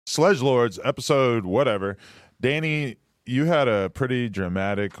Sledgelords, episode whatever. Danny, you had a pretty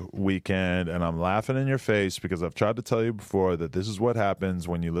dramatic weekend, and I'm laughing in your face because I've tried to tell you before that this is what happens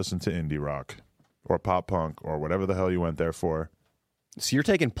when you listen to indie rock or pop punk or whatever the hell you went there for. So you're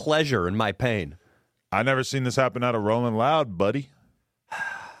taking pleasure in my pain. I never seen this happen out of Rolling Loud, buddy.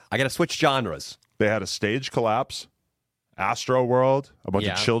 I got to switch genres. They had a stage collapse, Astro World, a bunch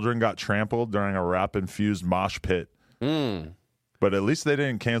of children got trampled during a rap-infused mosh pit. But at least they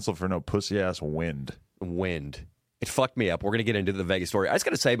didn't cancel for no pussy-ass wind. It fucked me up. We're going to get into the Vegas story. I just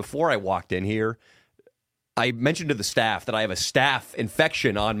got to say, before I walked in here, I mentioned to the staff that I have a staph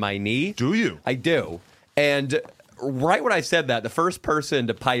infection on my knee. Do you? I do. And right when I said that, the first person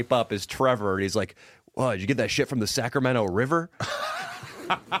to pipe up is Trevor. And he's like, "Whoa, did you get that shit from the Sacramento River?"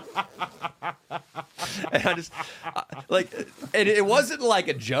 And I just and it wasn't like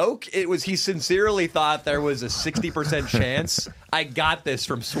a joke. It was, he sincerely thought there was a 60% chance I got this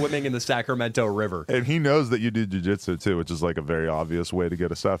from swimming in the Sacramento River. And he knows that you do jiu-jitsu too, which is like a very obvious way to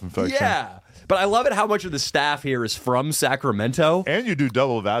get a staph infection. Yeah. But I love it how much of the staff here is from Sacramento. And you do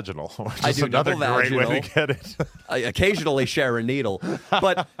double vaginal, which is another great way to get it. I occasionally share a needle.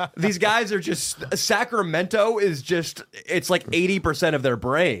 But these guys are just, Sacramento is just, it's like 80% of their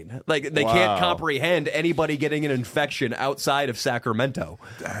brain. Like, they can't comprehend anybody getting an infection outside of Sacramento.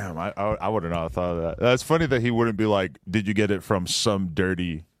 Damn, I would have not thought of that. That's funny that he wouldn't be like, did you get it from some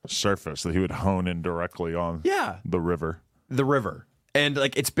dirty surface, that he would hone in directly on the river. The river. And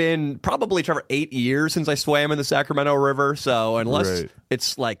like, it's been probably, Trevor, 8 years since I swam in the Sacramento River. So unless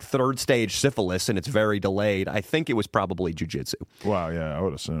it's like third stage syphilis and it's very delayed, I think it was probably jiu-jitsu. Wow, yeah, I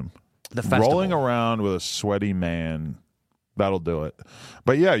would assume. The festival. Rolling around with a sweaty man, that'll do it.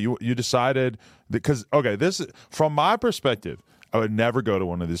 But yeah, you decided, because, okay, this, from my perspective, I would never go to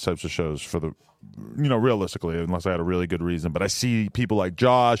one of these types of shows for the, realistically, unless I had a really good reason. But I see people like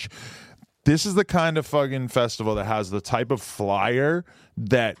Josh. This is the kind of fucking festival that has the type of flyer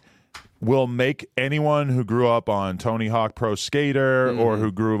that will make anyone who grew up on Tony Hawk Pro Skater or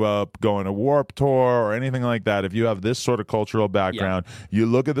who grew up going to Warped Tour or anything like that, if you have this sort of cultural background, you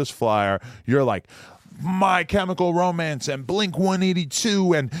look at this flyer, you're like, My Chemical Romance and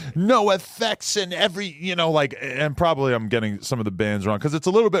Blink-182 and NoFX and every, and probably I'm getting some of the bands wrong because it's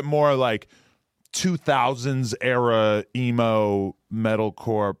a little bit more like 2000s era emo,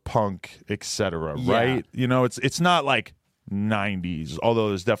 metalcore, punk, etc. Right? It's not like 90s, although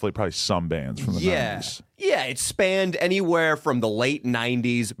there's definitely probably some bands from the 90s. Yeah, it spanned anywhere from the late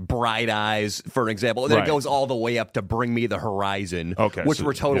 90s, Bright Eyes, for example, and then it goes all the way up to Bring Me the Horizon, which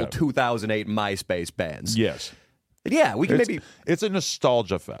were total 2008 MySpace bands. Yes. Yeah, we can maybe... It's a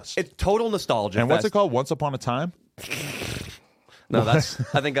nostalgia fest. It's total nostalgia and fest. What's it called? Once Upon a Time? No, that's,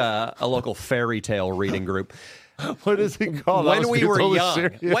 I think, a local fairy tale reading group. What is it called? When we were young.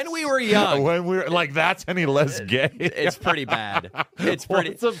 When we were young. When we were, like, that's any less gay. It's pretty bad. It's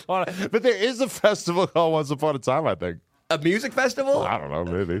pretty... But there is a festival called Once Upon a Time, I think. A music festival? I don't know,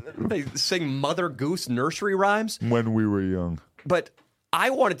 maybe. They sing Mother Goose nursery rhymes. When we were young. But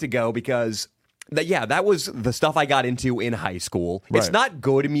I wanted to go because... that was the stuff I got into in high school. Right. It's not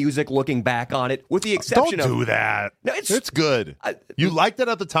good music looking back on it, with the exception of... Don't do that. No, it's good. You liked it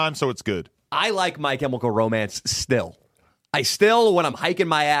at the time, so it's good. I like My Chemical Romance still. I still, when I'm hiking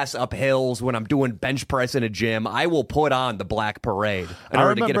my ass up hills, when I'm doing bench press in a gym, I will put on the Black Parade in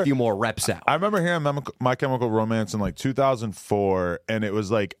order to get a few more reps out. I remember hearing My Chemical Romance in like 2004, and it was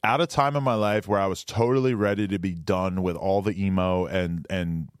like at a time in my life where I was totally ready to be done with all the emo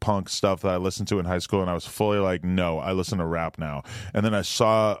and punk stuff that I listened to in high school, and I was fully like, no, I listen to rap now. And then I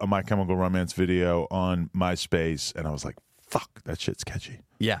saw a My Chemical Romance video on MySpace, and I was like, fuck, that shit's catchy.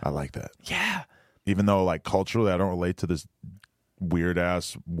 Yeah. I like that. Yeah. Even though, like, culturally, I don't relate to this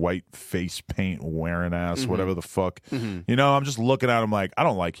weird-ass white face paint wearing ass, whatever the fuck. I'm just looking at him like, I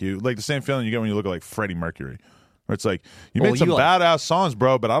don't like you. Like, the same feeling you get when you look at, like, Freddie Mercury. Where it's like, you made some badass songs,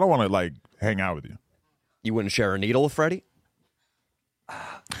 bro, but I don't want to, like, hang out with you. You wouldn't share a needle with Freddie?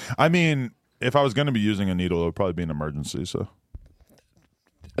 I mean, if I was going to be using a needle, it would probably be an emergency, so...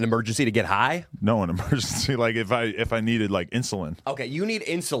 An emergency to get high? No, an emergency. Like, if I needed, like, insulin. Okay, you need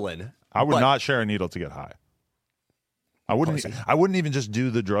insulin. I would not share a needle to get high. I wouldn't even just do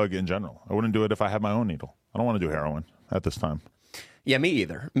the drug in general. I wouldn't do it if I had my own needle. I don't want to do heroin at this time. Yeah, me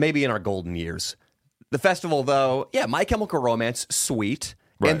either. Maybe in our golden years. The festival, though, My Chemical Romance, sweet.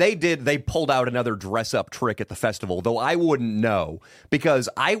 Right. And they pulled out another dress-up trick at the festival, though I wouldn't know, because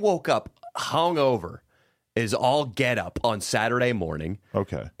I woke up hungover is all get up on Saturday morning.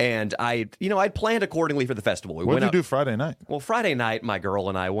 Okay. And I'd planned accordingly for the festival. What did you do Friday night? Well, Friday night, my girl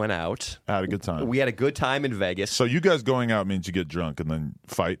and I went out. Had a good time. We had a good time in Vegas. So you guys going out means you get drunk and then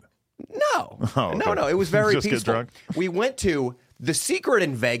fight? No. Oh, okay. No. It was very Just peaceful. get drunk? We went to the secret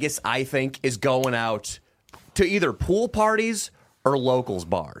in Vegas, I think, is going out to either pool parties or locals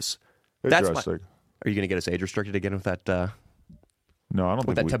bars. That's what. Are you going to get us age restricted again with that? No, I don't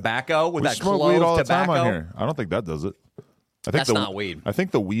with think that tobacco, with we that smoke clove weed all the tobacco. time on here. I don't think that does it. I think That's not weed. I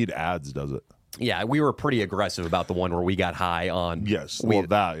think the weed ads does it. Yeah, we were pretty aggressive about the one where we got high on. Yes,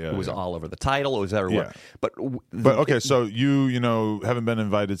 it was all over the title. It was everywhere. Yeah. But okay, so you haven't been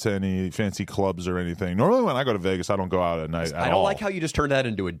invited to any fancy clubs or anything. Normally, when I go to Vegas, I don't go out at night. I don't like how you just turned that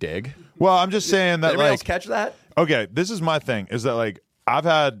into a dig. Well, I'm just saying that. Did anybody else catch that? Okay, this is my thing. Is that like I've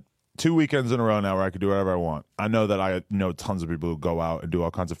had 2 weekends in a row now where I could do whatever I want. I know that I know tons of people who go out and do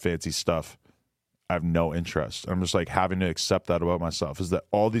all kinds of fancy stuff. I have no interest. I'm just like having to accept that about myself, is that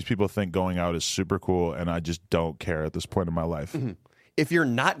all these people think going out is super cool and I just don't care at this point in my life. Mm-hmm. If you're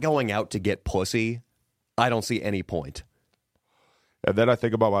not going out to get pussy, I don't see any point. And then I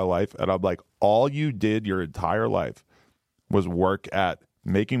think about my life and I'm like, all you did your entire life was work at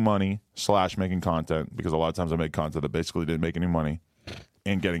making money / making content, because a lot of times I make content that basically didn't make any money,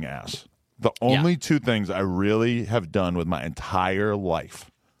 and getting ass. The only two things I really have done with my entire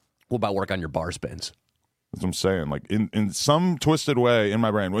life. What about work on your bar spins? That's what I'm saying. Like in some twisted way in my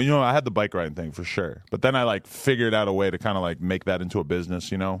brain. Well, I had the bike riding thing for sure. But then I like figured out a way to kind of like make that into a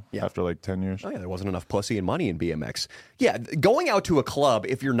business, after like 10 years. Oh, yeah, there wasn't enough pussy and money in BMX. Yeah, going out to a club,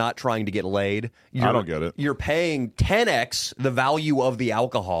 if you're not trying to get laid, I don't get it. You're paying 10x the value of the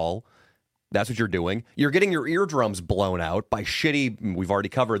alcohol. That's what you're doing. You're getting your eardrums blown out by shitty, we've already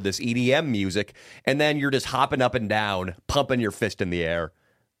covered this, EDM music, and then you're just hopping up and down, pumping your fist in the air.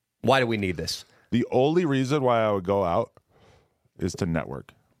 Why do we need this? The only reason why I would go out is to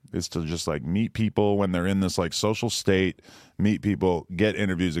network, is to just like meet people when they're in this like social state, meet people, get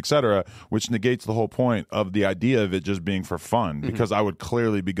interviews, etc., which negates the whole point of the idea of it just being for fun, because I would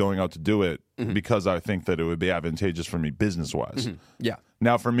clearly be going out to do it because I think that it would be advantageous for me business-wise. Yeah.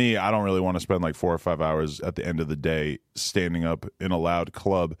 Now, for me, I don't really want to spend like 4 or 5 hours at the end of the day standing up in a loud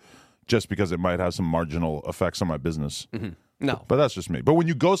club just because it might have some marginal effects on my business. No. But that's just me. But when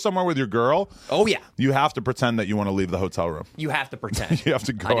you go somewhere with your girl, oh yeah, you have to pretend that you want to leave the hotel room. You have to pretend. You have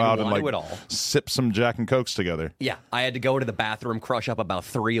to go out and like all. sip some Jack and Cokes together. Yeah, I had to go to the bathroom, crush up about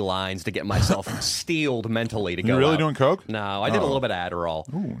 3 lines to get myself steeled mentally to go. You really out. doing Coke? No, I did a little bit of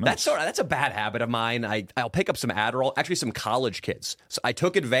Adderall. Ooh, nice. That's a bad habit of mine. I'll pick up some Adderall. Actually, some college kids. So I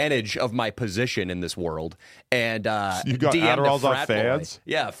took advantage of my position in this world and you got DM'd Adderalls a off frat fans? boy.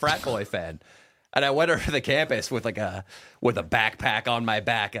 Yeah, frat boy fan. And I went over to the campus with a backpack on my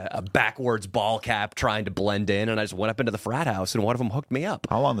back, a backwards ball cap, trying to blend in, and I just went up into the frat house, and one of them hooked me up.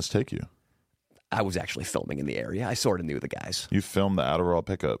 How long did this take you? I was actually filming in the area. I sort of knew the guys. You filmed the Adderall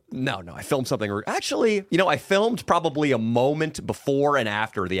pickup? No, I filmed something. Actually, I filmed probably a moment before and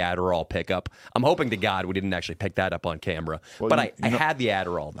after the Adderall pickup. I'm hoping to God we didn't actually pick that up on camera. Well, but I had the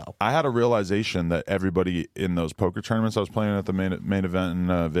Adderall, though. I had a realization that everybody in those poker tournaments I was playing at the main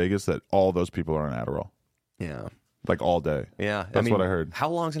event in Vegas, that all those people are on Adderall. Yeah. Like all day. Yeah. That's what I heard. How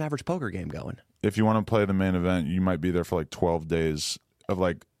long's an average poker game going? If you want to play the main event, you might be there for like 12 days of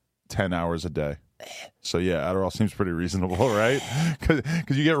like 10 hours a day. So yeah, Adderall seems pretty reasonable, right?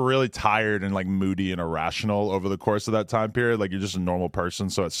 Because you get really tired and like moody and irrational over the course of that time period. Like you're just a normal person.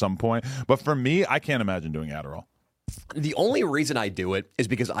 So at some point, but for me, I can't imagine doing Adderall. The only reason I do it is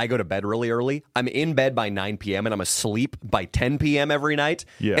because I go to bed really early. I'm in bed by 9 p.m. and I'm asleep by 10 p.m. every night.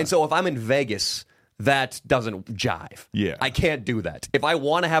 Yeah. And so if I'm in Vegas, that doesn't jive. Yeah. I can't do that. If I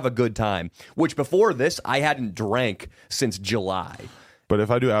want to have a good time, which before this, I hadn't drank since July. But if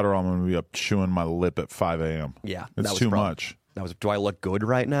I do Adderall, I'm going to be up chewing my lip at 5 a.m. Yeah. It's too much. Do I look good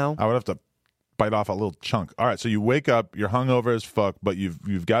right now? I would have to bite off a little chunk. All right, so you wake up, you're hungover as fuck, but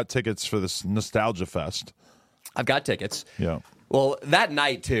you've got tickets for this Nostalgia Fest. I've got tickets. Yeah. Well, that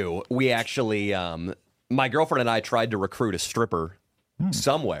night, too, we actually, my girlfriend and I tried to recruit a stripper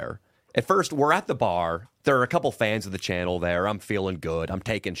somewhere. At first, we're at the bar. There are a couple fans of the channel there. I'm feeling good. I'm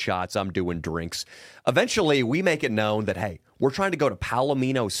taking shots. I'm doing drinks. Eventually, we make it known that, hey, we're trying to go to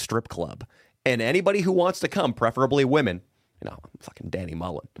Palomino Strip Club. And anybody who wants to come, preferably women, I'm fucking Danny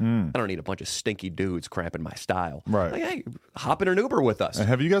Mullen. I don't need a bunch of stinky dudes cramping my style. Right. Like, hey, hop in an Uber with us. And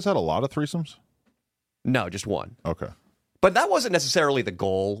have you guys had a lot of threesomes? No, just one. Okay. But that wasn't necessarily the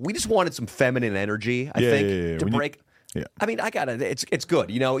goal. We just wanted some feminine energy, I think, to break. Yeah. I mean, it's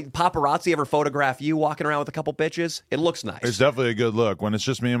good. You know, paparazzi ever photograph you walking around with a couple bitches? It looks nice. It's definitely a good look. When it's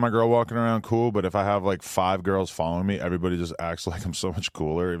just me and my girl walking around, cool. But if I have like 5 girls following me, everybody just acts like I'm so much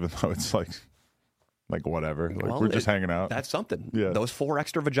cooler, even though it's like whatever. Like, we're just hanging out. That's something. Yeah. Those 4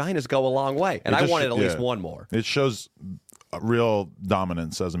 extra vaginas go a long way. And I wanted at least one more. It shows real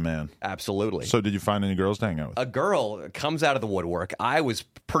dominance as a man. Absolutely. So did you find any girls to hang out with? A girl comes out of the woodwork. I was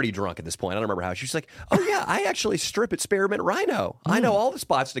pretty drunk at this point. I don't remember how. She's like, oh, yeah, I actually strip at Spearmint Rhino. I know all the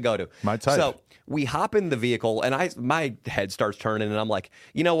spots to go to. My type. So we hop in the vehicle, and my head starts turning, and I'm like,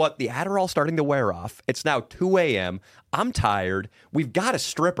 you know what? The Adderall's starting to wear off. It's now 2 a.m. I'm tired. We've got a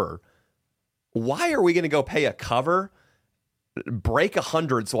stripper. Why are we going to go pay a cover, break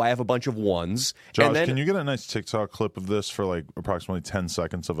 100 so I have a bunch of ones? Josh, and then, can you get a nice TikTok clip of this for like approximately 10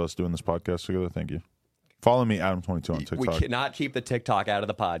 seconds of us doing this podcast together? Thank you. Follow me, Adam22 on TikTok. We cannot keep the TikTok out of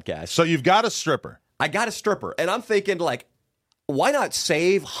the podcast. So you've got a stripper. I got a stripper, and I'm thinking, like, why not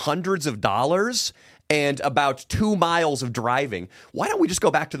save hundreds of dollars and about 2 miles of driving? Why don't we just go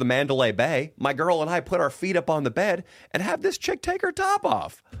back to the Mandalay Bay? My girl and I put our feet up on the bed and have this chick take her top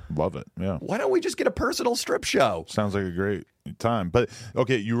off. Love it. Yeah. Why don't we just get a personal strip show? Sounds like a great time. But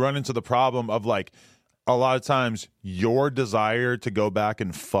okay, you run into the problem of like a lot of times your desire to go back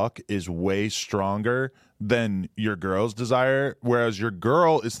and fuck is way stronger than your girl's desire, whereas your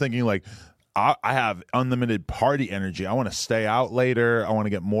girl is thinking like, I have unlimited party energy. I want to stay out later. I want to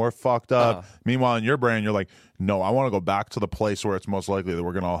get more fucked up. Meanwhile, in your brain, you're like, no, I want to go back to the place where it's most likely that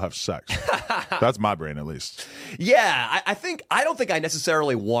we're going to all have sex. That's my brain, at least. Yeah, I don't think I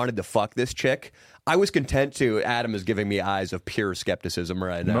necessarily wanted to fuck this chick. I was content to. Adam is giving me eyes of pure skepticism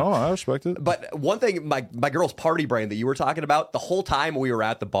right now. No, I respect it. But one thing, my girl's party brain that you were talking about, the whole time we were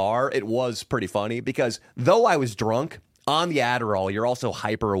at the bar, it was pretty funny because though I was drunk, on the Adderall, you're also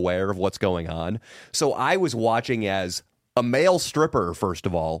hyper aware of what's going on. So I was watching as a male stripper, first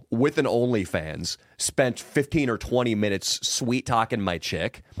of all, with an OnlyFans, spent 15 or 20 minutes sweet talking my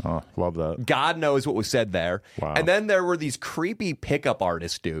chick. Oh, love that. God knows what was said there. Wow. And then there were these creepy pickup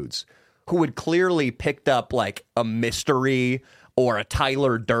artist dudes who had clearly picked up like a mystery or a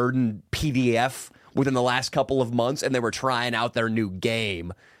Tyler Durden PDF within the last couple of months, and they were trying out their new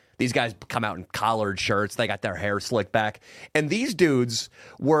game. These guys come out in collared shirts. They got their hair slicked back. And these dudes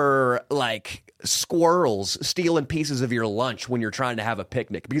were like squirrels stealing pieces of your lunch when you're trying to have a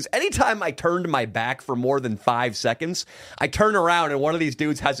picnic. Because anytime I turned my back for more than 5 seconds, I turn around and one of these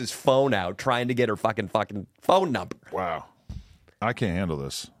dudes has his phone out trying to get her fucking phone number. Wow. I can't handle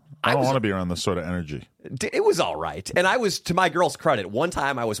this. I don't want to be around this sort of energy. It was all right. And I was, to my girl's credit, one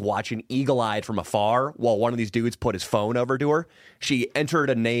time I was watching eagle-eyed from afar while one of these dudes put his phone over to her. She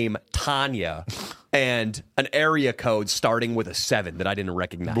entered a name, Tanya, and an area code starting with a 7 that I didn't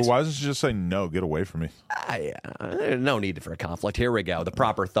recognize. But why doesn't she just say, no, get away from me? No need for a conflict. Here we go. The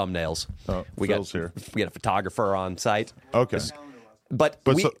proper thumbnails. Oh, we Phil's got here. We got a photographer on site. Okay. But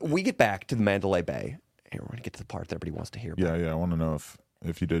we get back to the Mandalay Bay. Here, we're going to get to the part that everybody wants to hear about. Yeah, I want to know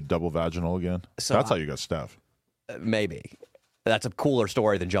if you did double vaginal again. So That's how you got staph. Maybe. That's a cooler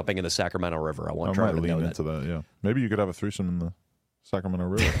story than jumping in the Sacramento River. I want to try to lean know into that. Yeah, maybe you could have a threesome in the Sacramento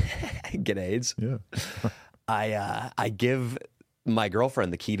River. Get AIDS. Yeah. I give my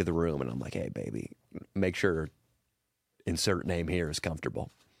girlfriend the key to the room, and I'm like, hey, baby, make sure insert name here is comfortable.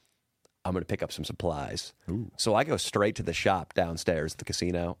 I'm going to pick up some supplies. Ooh. So I go straight to the shop downstairs at the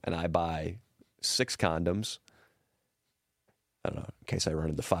casino, and I buy 6 condoms. I don't know, in case I run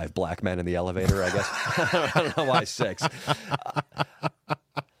into 5 black men in the elevator, I guess. I don't know why 6.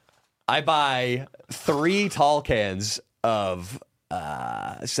 I buy 3 tall cans of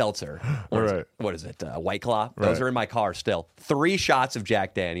seltzer. What is it? White Claw. Those are in my car still. 3 shots of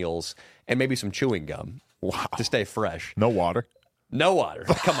Jack Daniels and maybe some chewing gum. Wow. To stay fresh. No water? No water.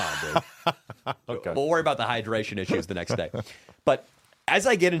 Come on, dude. Okay. We'll worry about the hydration issues the next day. But as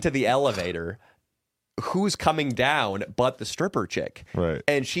I get into the elevator, who's coming down but the stripper chick? Right.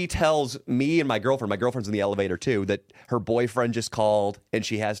 And she tells me and my girlfriend's in the elevator too, that her boyfriend just called and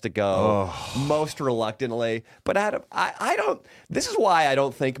she has to go most reluctantly. But Adam, I don't, this is why I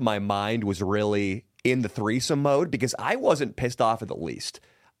don't think my mind was really in the threesome mode, because I wasn't pissed off at the least.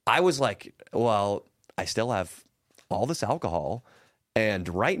 I was like, well, I still have all this alcohol, and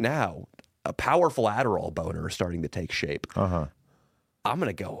right now a powerful Adderall boner is starting to take shape. Uh-huh. I'm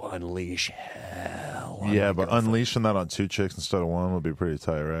going to go unleash hell. Yeah, but unleashing that on 2 chicks instead of 1 would be pretty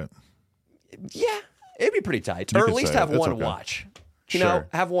tight, right? Yeah, it'd be pretty tight. You or at could least say have it. It's one okay. watch. You know,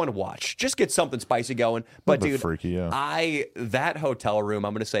 have one watch. Just get something spicy going. But bit dude, freaky, yeah. that hotel room,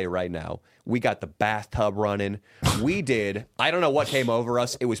 I'm going to say right now, we got the bathtub running. We did, I don't know what came over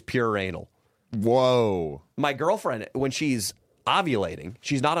us. It was pure anal. Whoa. My girlfriend, when she's ovulating,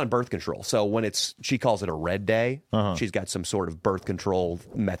 she's not on birth control. So when she calls it a red day, she's got some sort of birth control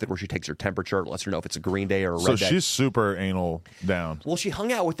method where she takes her temperature, lets her know if it's a green day or a red day. So she's super anal down. Well, she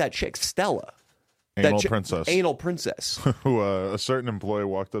hung out with that chick, Stella. Princess. Anal princess. Who a certain employee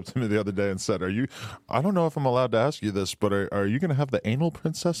walked up to me the other day and said, I don't know if I'm allowed to ask you this, but are you going to have the anal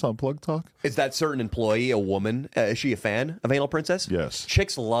princess on Plug Talk? Is that certain employee a woman? Is she a fan of anal princess? Yes.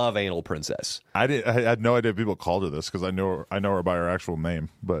 Chicks love anal princess. I had no idea people called her this because I know her by her actual name,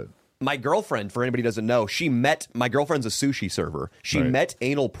 but... My girlfriend, for anybody who doesn't know, my girlfriend's a sushi server. She met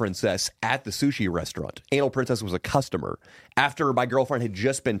Anal Princess at the sushi restaurant. Anal Princess was a customer after my girlfriend had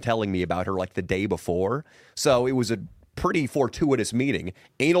just been telling me about her like the day before. So it was a pretty fortuitous meeting.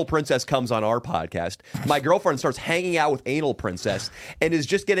 Anal Princess comes on our podcast. My girlfriend starts hanging out with Anal Princess and is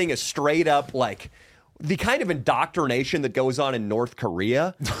just getting a straight up like the kind of indoctrination that goes on in North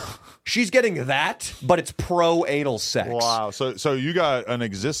Korea. She's getting that, but it's pro-anal sex. Wow. So you got an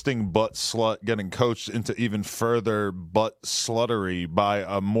existing butt slut getting coached into even further butt sluttery by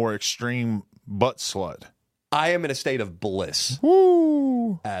a more extreme butt slut. I am in a state of bliss.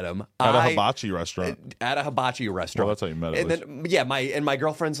 Woo! Adam. At a hibachi restaurant. At a hibachi restaurant. Well, that's how you met it. And then, my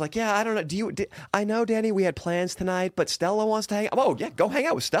girlfriend's like, yeah, I don't know. I know, Danny, we had plans tonight, but Stella wants to hang out. Oh, yeah, go hang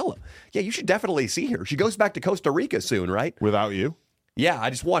out with Stella. Yeah, you should definitely see her. She goes back to Costa Rica soon, right? Without you? Yeah, I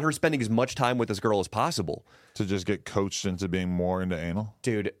just want her spending as much time with this girl as possible. To just get coached into being more into anal?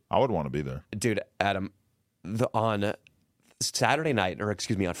 Dude. I would want to be there. Dude, Adam, on Friday night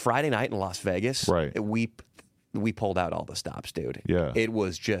in Las Vegas, right. We pulled out all the stops, dude. Yeah. It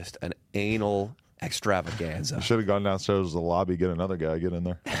was just an anal extravaganza. You should have gone downstairs to the lobby, get another guy, get in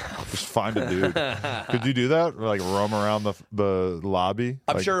there. Just find a dude. Could you do that? Or like roam around the lobby?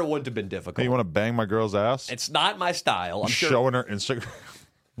 I'm sure it wouldn't have been difficult. Hey, you want to bang my girl's ass? It's not my style. I'm sure. Showing her Instagram.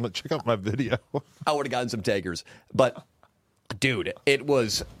 Check out my video. I would have gotten some takers. But, dude, it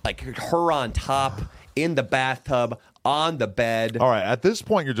was like her on top, in the bathtub, on the bed. All right, at this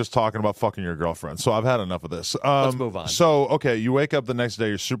point, you're just talking about fucking your girlfriend. So I've had enough of this. Let's move on. So, okay, you wake up the next day,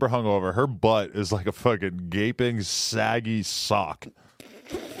 you're super hungover. Her butt is like a fucking gaping, saggy sock.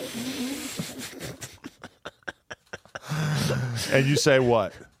 And you say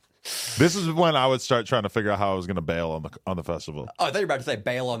what? This is when I would start trying to figure out how I was going to bail on the festival. Oh, I thought you were about to say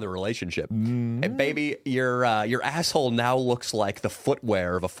bail on the relationship. Mm-hmm. And baby, your asshole now looks like the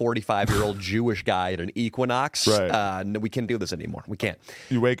footwear of a 45-year-old Jewish guy at an Equinox. Right. No, we can't do this anymore. We can't.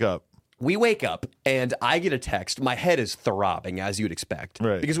 You wake up. We wake up, and I get a text. My head is throbbing, as you'd expect.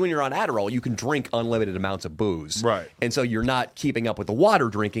 Right. Because when you're on Adderall, you can drink unlimited amounts of booze. Right. And so you're not keeping up with the water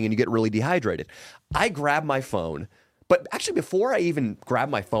drinking, and you get really dehydrated. I grab my phone. But actually, before I even grab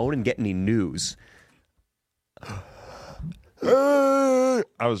my phone and get any news... I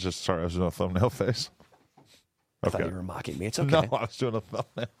was doing a thumbnail face. I thought you were mocking me. It's okay. No, I was doing a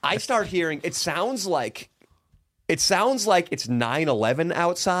thumbnail. I start hearing, it sounds like it's 9/11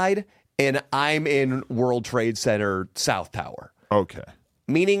 outside, and I'm in World Trade Center South Tower. Okay.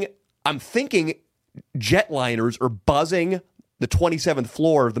 Meaning, I'm thinking jetliners are buzzing the 27th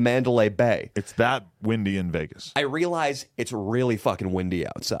floor of the Mandalay Bay. It's that windy in Vegas. I realize it's really fucking windy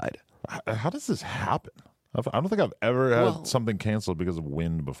outside. How does this happen? I don't think I've ever had something canceled because of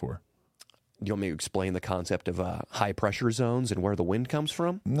wind before. You want me to explain the concept of high pressure zones and where the wind comes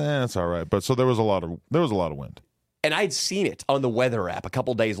from? Nah, that's all right. But so there was a lot of wind. And I'd seen it on the weather app a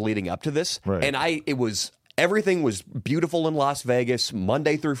couple days leading up to this. Right. And everything was beautiful in Las Vegas,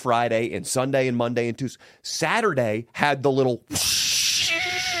 Monday through Friday, and Sunday and Monday and Tuesday. Saturday had the little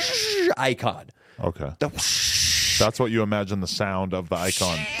icon. Okay. That's what you imagine the sound of the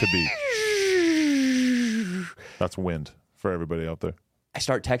icon to be. That's wind for everybody out there. I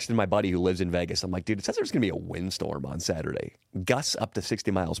start texting my buddy who lives in Vegas. I'm like, dude, it says there's going to be a windstorm on Saturday. Gusts up to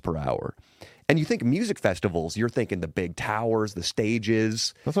 60 miles per hour. And you think music festivals, you're thinking the big towers, the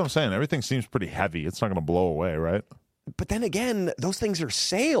stages. That's what I'm saying. Everything seems pretty heavy. It's not going to blow away, right? But then again, those things are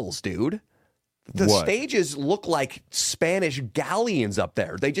sails, dude. The What? stages look like Spanish galleons up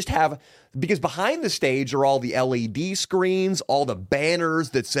there. They just have, because behind the stage are all the LED screens, all the banners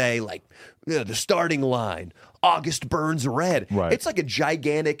that say, like, the starting line, August burns red. Right. It's like a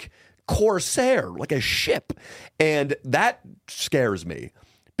gigantic corsair, like a ship. And that scares me.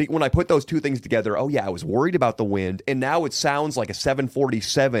 When I put those two things together, oh yeah, I was worried about the wind, and now it sounds like a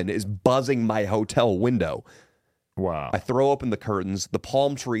 747 is buzzing my hotel window. Wow. I throw open the curtains. The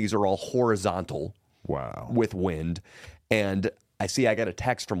palm trees are all horizontal. Wow. With wind. And I got a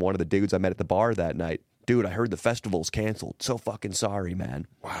text from one of the dudes I met at the bar that night. Dude, I heard the festival's canceled. So fucking sorry, man.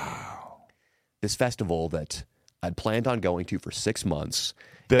 Wow. This festival that I'd planned on going to for 6 months.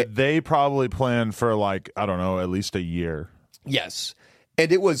 That they probably planned for, like, I don't know, at least a year. Yes.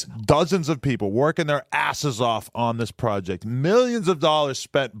 And it was dozens of people working their asses off on this project. Millions of dollars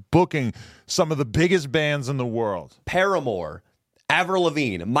spent booking some of the biggest bands in the world. Paramore, Avril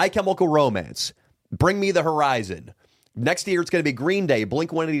Lavigne, My Chemical Romance, Bring Me the Horizon. Next year, it's going to be Green Day,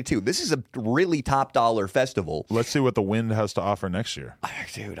 Blink-182. This is a really top-dollar festival. Let's see what the Wind has to offer next year.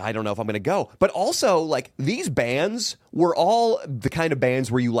 Dude, I don't know if I'm going to go. But also, like, these bands were all the kind of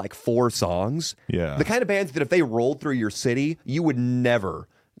bands where you like 4 songs. Yeah. The kind of bands that if they rolled through your city, you would never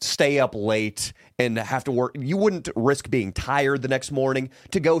stay up late and have to work. You wouldn't risk being tired the next morning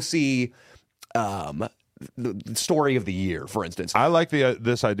to go see the Story of the Year, for instance. I like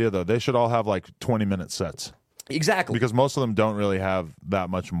this idea, though. They should all have, like, 20-minute sets. Exactly. Because most of them don't really have that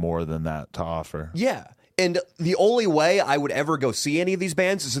much more than that to offer. Yeah. And the only way I would ever go see any of these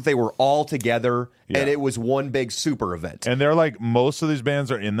bands is if they were all together and it was one big super event. And they're like, most of these bands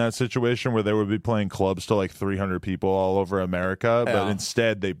are in that situation where they would be playing clubs to like 300 people all over America. But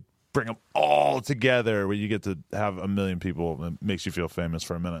instead, they bring them all together where you get to have 1 million people. It makes you feel famous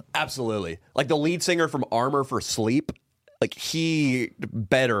for a minute. Absolutely. Like the lead singer from Armor for Sleep, like he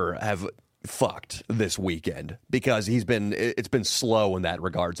better have fucked this weekend because it's been slow in that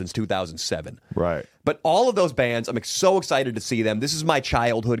regard since 2007. Right. But all of those bands, I'm so excited to see them. This is my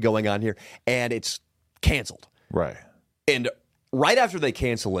childhood going on here, and it's canceled. Right. And right after they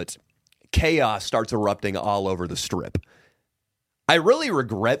cancel it, chaos starts erupting all over the Strip. I really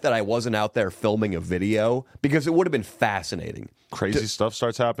regret that I wasn't out there filming a video because it would have been fascinating. Crazy stuff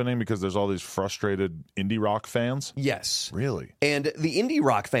starts happening because there's all these frustrated indie rock fans? Yes. Really? And the indie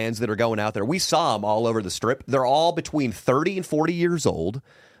rock fans that are going out there, we saw them all over the Strip. They're all between 30 and 40 years old.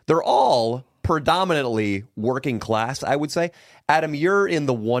 They're all predominantly working class, I would say. Adam, you're in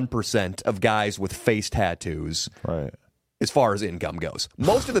the 1% of guys with face tattoos. Right. As far as income goes.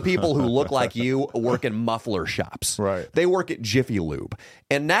 Most of the people who look like you work in muffler shops. Right. They work at Jiffy Lube.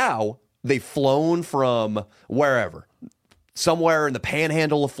 And now they've flown from wherever. Somewhere in the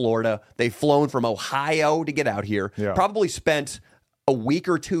panhandle of Florida. They've flown from Ohio to get out here. Yeah. Probably spent a week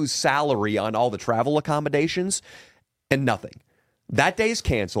or two's salary on all the travel accommodations and nothing. That day's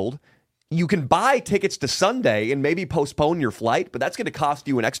canceled. You can buy tickets to Sunday and maybe postpone your flight, but that's going to cost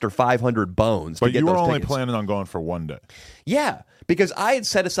you an extra 500 bones. But to get you were those only tickets. planning on going for one day. Yeah, because I had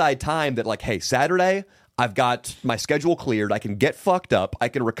set aside time that, like, hey, Saturday, I've got my schedule cleared. I can get fucked up. I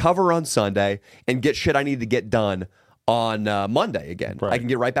can recover on Sunday and get shit I need to get done on Monday again. Right. I can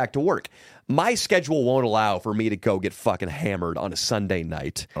get right back to work. My schedule won't allow for me to go get fucking hammered on a Sunday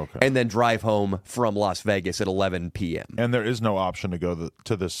night and then drive home from Las Vegas at 11 p.m. And there is no option to go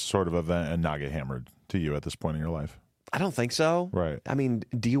to this sort of event and not get hammered to you at this point in your life. I don't think so. Right. I mean,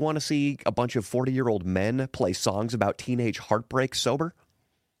 do you want to see a bunch of 40-year-old men play songs about teenage heartbreak sober?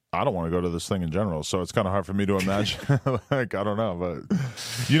 I don't want to go to this thing in general, so it's kind of hard for me to imagine. Like, I don't know. But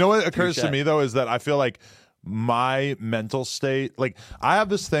you know what occurs to me, though, is that I feel like my mental state, like I have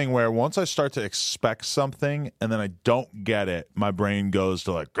this thing where once I start to expect something and then I don't get it, my brain goes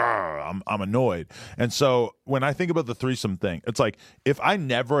to like, I'm annoyed. And so when I think about the threesome thing, it's like if I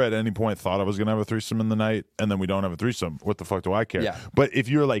never at any point thought I was going to have a threesome in the night and then we don't have a threesome, what the fuck do I care? Yeah. But if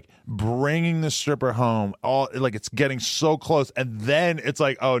you're like bringing the stripper home, all like it's getting so close and then it's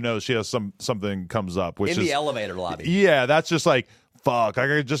like, oh no, she has something comes up, which in is the elevator lobby. Yeah, that's just like, fuck, I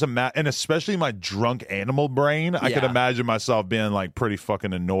could just imagine, and especially my drunk animal brain, I could imagine myself being like pretty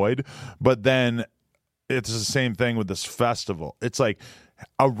fucking annoyed. But then it's the same thing with this festival. It's like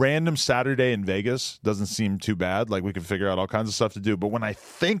a random Saturday in Vegas doesn't seem too bad. Like we can figure out all kinds of stuff to do. But when I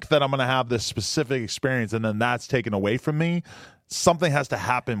think that I'm going to have this specific experience and then that's taken away from me, something has to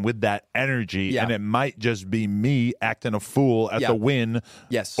happen with that energy, and it might just be me acting a fool at the Wynn,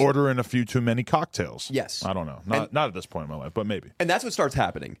 ordering a few too many cocktails. Yes. I don't know. Not at this point in my life, but maybe. And that's what starts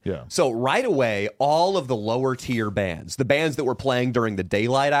happening. Yeah. So right away, all of the lower tier bands, the bands that were playing during the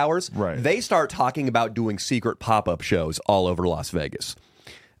daylight hours, they start talking about doing secret pop-up shows all over Las Vegas.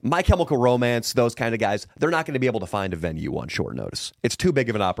 My Chemical Romance, those kind of guys, they're not going to be able to find a venue on short notice. It's too big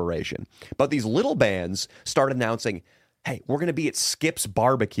of an operation. But these little bands start announcing, hey, we're going to be at Skip's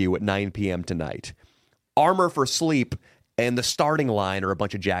Barbecue at 9 p.m. tonight. Armor for Sleep and the Starting Line are a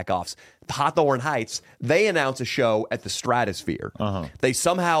bunch of jackoffs. Hawthorne Heights, they announce a show at the Stratosphere. They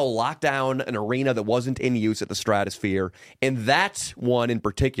somehow lock down an arena that wasn't in use at the Stratosphere, and that one in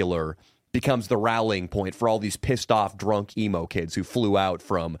particular becomes the rallying point for all these pissed off drunk emo kids who flew out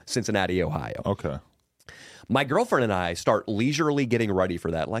from Cincinnati, Ohio. Okay. My girlfriend and I start leisurely getting ready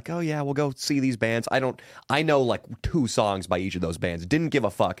for that. Like, oh yeah, we'll go see these bands. I know like 2 songs by each of those bands. Didn't give a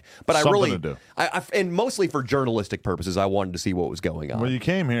fuck, but Something I really to do. And mostly for journalistic purposes, I wanted to see what was going on. Well, you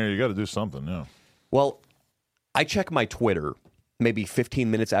came here, you got to do something, yeah. Well, I check my Twitter maybe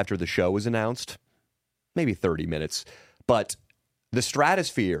 15 minutes after the show was announced, maybe 30 minutes, but the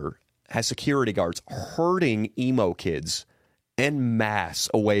Stratosphere has security guards herding emo kids en masse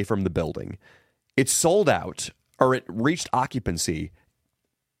away from the building. It's sold out, or it reached occupancy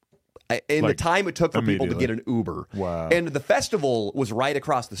in the time it took for people to get an Uber. Wow. And the festival was right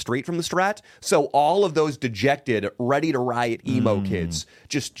across the street from the Strat, so all of those dejected, ready to riot emo kids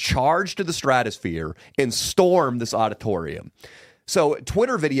just charged to the Stratosphere and stormed this auditorium. So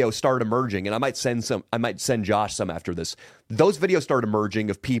Twitter videos started emerging, and I might send Josh some after this. Those videos started emerging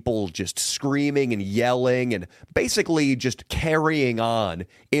of people just screaming and yelling and basically just carrying on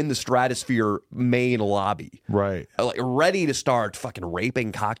in the Stratosphere main lobby. Right. Like ready to start fucking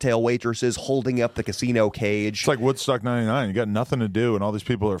raping cocktail waitresses, holding up the casino cage. It's like Woodstock 99. You got nothing to do, and all these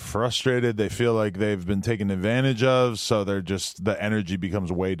people are frustrated. They feel like they've been taken advantage of, so they're just, the energy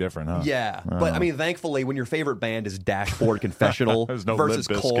becomes way different, huh? Yeah. But I mean, thankfully, when your favorite band is Dashboard Confessional no versus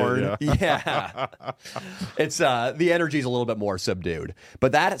Limp Bizkit, Korn, yeah. It's the energy's a little bit more subdued.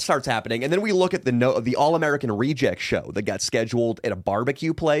 But that starts happening, and then we look at the All-American Reject show that got scheduled at a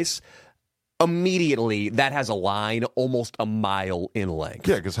barbecue place. Immediately, that has a line almost a mile in length.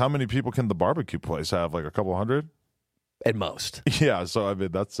 Yeah, because how many people can the barbecue place have? Like a couple hundred? At most. Yeah, so I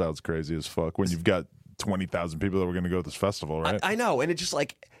mean, that sounds crazy as fuck when you've got 20,000 people that were going to go to this festival, right? I know, and it's just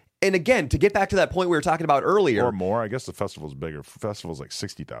like... And again, to get back to that point we were talking about earlier, or more. I guess the festival's bigger. Festival's like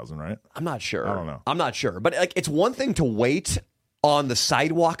 60,000, right? I'm not sure. I don't know. I'm not sure. But like, it's one thing to wait on the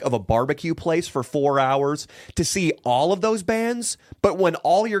sidewalk of a barbecue place for 4 hours to see all of those bands, but when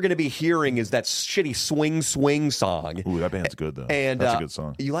all you're going to be hearing is that shitty swing song. Ooh, that band's good though. And that's a good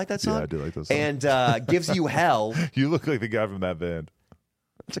song. You like that song? Yeah, I do like that song. And gives you hell. You look like the guy from that band.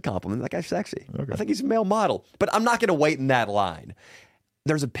 It's a compliment. That guy's sexy. Okay. I think he's a male model. But I'm not going to wait in that line.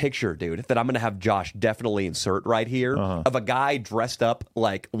 There's a picture, dude, that I'm going to have Josh definitely insert right here of a guy dressed up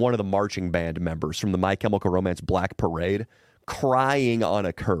like one of the marching band members from the My Chemical Romance Black Parade crying on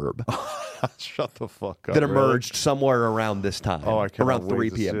a curb. Shut the fuck up. That emerged somewhere around this time. Oh, I can't around 3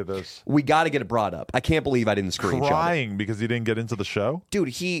 wait p.m. to see this. We got to get it brought up. I can't believe I didn't screenshot it. Crying because he didn't get into the show? Dude,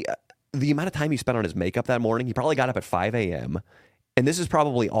 the amount of time he spent on his makeup that morning, he probably got up at 5 a.m., and this is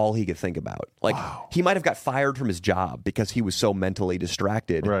probably all he could think about. Like, he might have got fired from his job because he was so mentally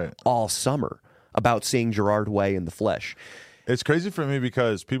distracted all summer about seeing Gerard Way in the flesh. It's crazy for me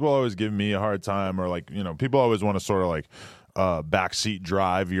because people always give me a hard time, or like, you know, people always want to sort of like backseat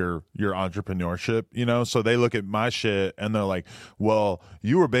drive your entrepreneurship, you know? So they look at my shit and they're like, well,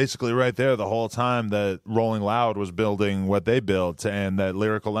 you were basically right there the whole time that Rolling Loud was building what they built and that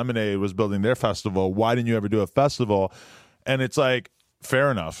Lyrical Lemonade was building their festival. Why didn't you ever do a festival? And it's like, fair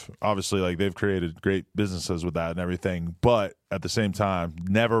enough. Obviously, like, they've created great businesses with that and everything, but at the same time,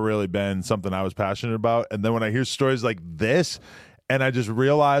 never really been something I was passionate about. And then when I hear stories like this, and I just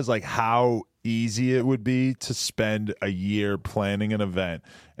realize like how easy it would be to spend a year planning an event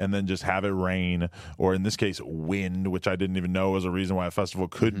and then just have it rain, or in this case, wind, which I didn't even know was a reason why a festival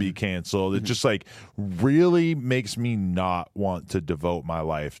could be canceled. It just like really makes me not want to devote my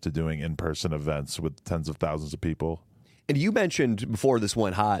life to doing in-person events with tens of thousands of people. And you mentioned before this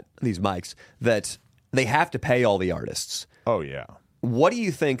went hot, these mics, that they have to pay all the artists. Oh, yeah. What do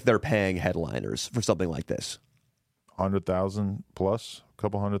you think they're paying headliners for something like this? 100,000 plus, a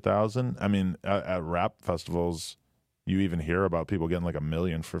couple 100,000. I mean, at rap festivals, you even hear about people getting like $1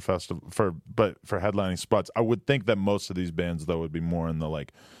 million for headlining spots. I would think that most of these bands though would be more in the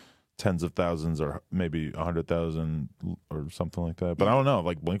like tens of thousands or maybe 100,000 or something like that. But I don't know.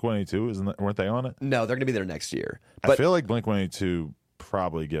 Like Blink-182, weren't they on it? No, they're going to be there next year. But I feel like Blink-182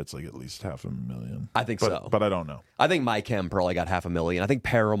 probably gets like at least $500,000. I think so. But I don't know. I think My Chem probably got $500,000. I think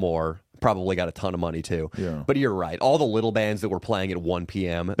Paramore probably got a ton of money too. Yeah. But you're right. All the little bands that were playing at 1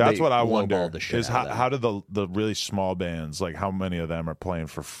 p.m. That's what I wonder is how do the really small bands, like how many of them are playing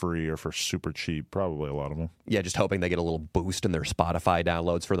for free or for super cheap? Probably a lot of them. Yeah, just hoping they get a little boost in their Spotify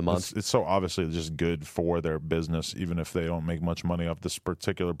downloads for the month. It's so obviously just good for their business, even if they don't make much money off this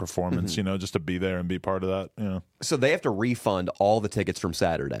particular performance, you know, just to be there and be part of that. You know. So they have to refund all the tickets from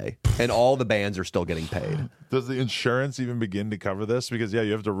Saturday, and all the bands are still getting paid. Does the insurance even begin to cover this? Because yeah,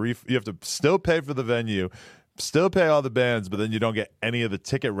 you have to still pay for the venue, still pay all the bands, but then you don't get any of the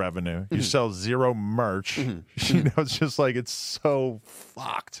ticket revenue. You sell zero merch. You know, it's just like, it's so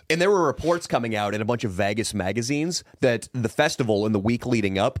fucked. And there were reports coming out in a bunch of Vegas magazines that the festival in the week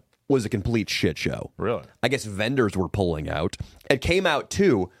leading up was a complete shit show. Really? I guess vendors were pulling out. It came out,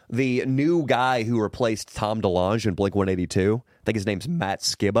 too, the new guy who replaced Tom DeLonge in Blink-182. I think his name's Matt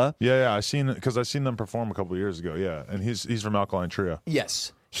Skiba. Yeah, I seen them perform a couple years ago. Yeah, and he's from Alkaline Trio.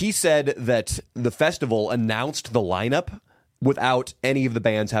 Yes. He said that the festival announced the lineup without any of the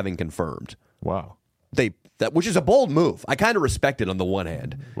bands having confirmed. Wow. Which is a bold move. I kind of respect it on the one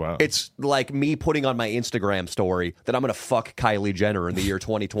hand. Wow. It's like me putting on my Instagram story that I'm going to fuck Kylie Jenner in the year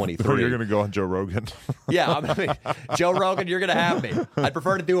 2023. You're going to go on Joe Rogan. Yeah, Joe Rogan, you're going to have me. I'd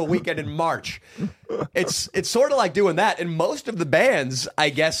prefer to do a weekend in March. It's sort of like doing that. And most of the bands, I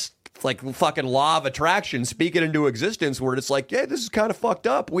guess, like fucking law of attraction, speak it into existence where it's like, yeah, this is kind of fucked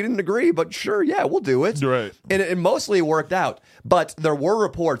up. We didn't agree, but sure, yeah, we'll do it. Right. And it mostly worked out. But there were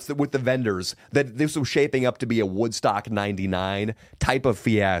reports that with the vendors that this was shaping up to be a Woodstock 99 type of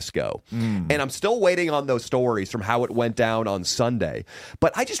fiasco. And I'm still waiting on those stories from how it went down on Sunday.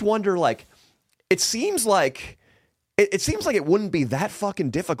 But I just wonder, like, it seems like it wouldn't be that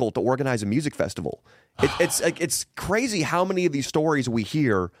fucking difficult to organize a music festival. It's crazy how many of these stories we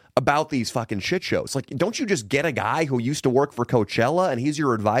hear about these fucking shit shows. Like, don't you just get a guy who used to work for Coachella and he's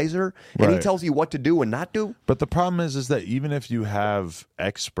your advisor and he tells you what to do and not do? But the problem is that even if you have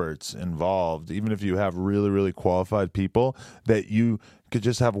experts involved, even if you have really, really qualified people, that you could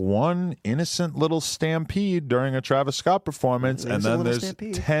just have one innocent little stampede during a Travis Scott performance, and then there's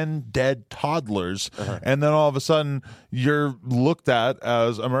stampede. 10 dead toddlers, and then all of a sudden you're looked at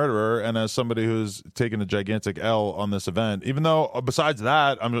as a murderer and as somebody who's taken a gigantic L on this event. Even though, besides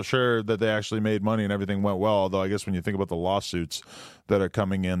that, I'm sure that they actually made money and everything went well, although I guess when you think about the lawsuits that are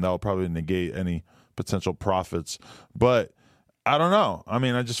coming in, that'll probably negate any potential profits. But I don't know. I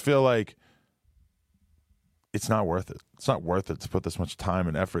mean, I just feel like it's not worth it. It's not worth it to put this much time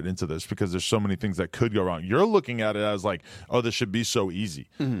and effort into this because there's so many things that could go wrong. You're looking at it as like, oh, this should be so easy.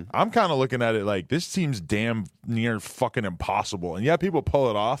 I'm kind of looking at it like this seems damn near fucking impossible. And yeah, people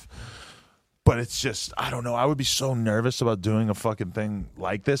pull it off, but it's just, I don't know. I would be so nervous about doing a fucking thing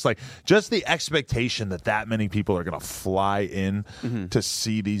like this. Like, just the expectation that many people are going to fly in to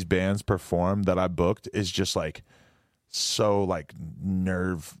see these bands perform that I booked is just like so like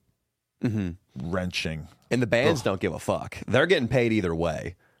nerve wrenching. And the bands don't give a fuck. They're getting paid either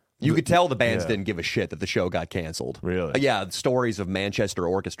way. You could tell the bands didn't give a shit that the show got canceled. Really? Yeah, stories of Manchester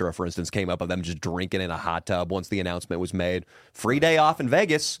Orchestra, for instance, came up of them just drinking in a hot tub once the announcement was made. Free day off in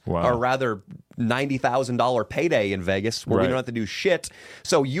Vegas, or rather $90,000 payday in Vegas, where we don't have to do shit.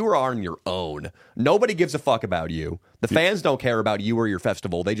 So you are on your own. Nobody gives a fuck about you. The fans don't care about you or your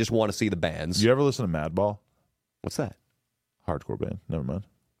festival. They just want to see the bands. You ever listen to Madball? What's that? Hardcore band. Never mind.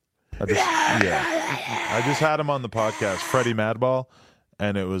 I just had him on the podcast, Freddie Madball,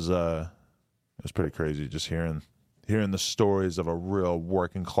 and it was pretty crazy just hearing the stories of a real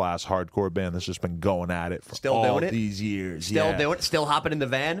working class hardcore band that's just been going at it for all these years. Still doing it? Still hopping in the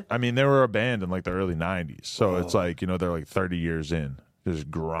van? I mean, they were a band in like the early 90s, so it's like, you know, they're like 30 years in, just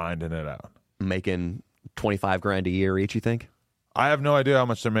grinding it out. Making $25,000 a year each, you think? I have no idea how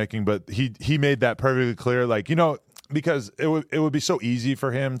much they're making, but he made that perfectly clear. Like, you know, because it would be so easy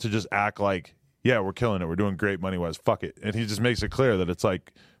for him to just act like, yeah, we're killing it, we're doing great money wise, fuck it, and he just makes it clear that it's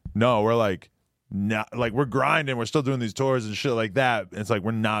like, no, we're like, not like we're grinding, we're still doing these tours and shit like that. It's like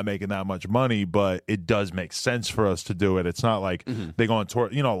we're not making that much money, but it does make sense for us to do it. It's not like they go on tour.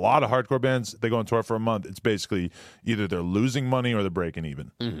 You know, a lot of hardcore bands, they go on tour for a month. It's basically either they're losing money or they're breaking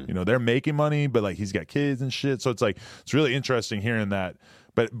even. You know, they're making money, but like he's got kids and shit. So it's like it's really interesting hearing that.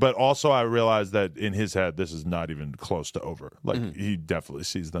 But also I realized that in his head, this is not even close to over. Like he definitely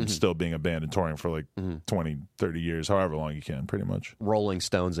sees them still being a band and touring for like 20, 30 years, however long you can, pretty much. Rolling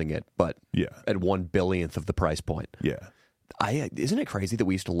Stonesing it, but at 1/1000th of the price point. Yeah. Isn't it crazy that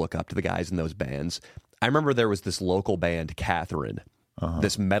we used to look up to the guys in those bands? I remember there was this local band, Catherine,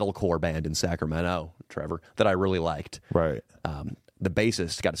 this metalcore band in Sacramento, Trevor, that I really liked. Right. The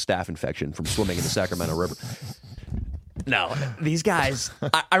bassist got a staph infection from swimming in the Sacramento River. No, these guys,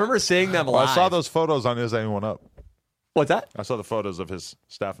 I remember seeing them live. I saw those photos on Is Anyone Up? What's that? I saw the photos of his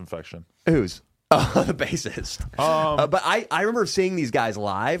staph infection. Whose? Oh, the bassist. But I remember seeing these guys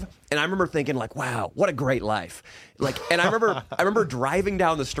live, and I remember thinking, like, wow, what a great life. Like, and I remember driving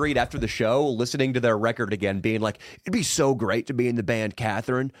down the street after the show, listening to their record again, being like, it'd be so great to be in the band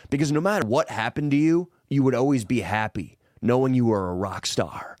Catherine, because no matter what happened to you, you would always be happy, knowing you were a rock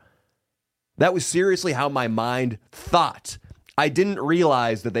star. That was seriously how my mind thought. I didn't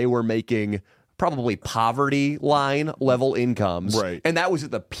realize that they were making probably poverty line level incomes. Right. And that was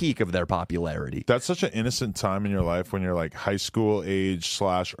at the peak of their popularity. That's such an innocent time in your life when you're like high school age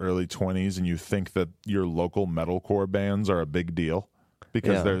 / early 20s and you think that your local metalcore bands are a big deal.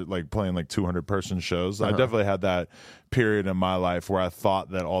 because they're like playing like 200-person shows. I definitely had that period in my life where I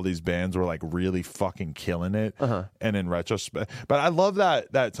thought that all these bands were like really fucking killing it. And in retrospect, but I love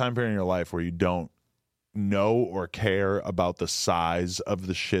that time period in your life where you don't know or care about the size of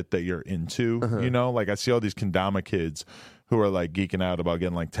the shit that you're into. You know, like I see all these kendama kids who are like geeking out about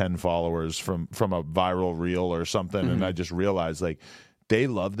getting like 10 followers from a viral reel or something, and I just realized like they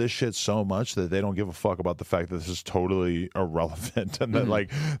love this shit so much that they don't give a fuck about the fact that this is totally irrelevant and that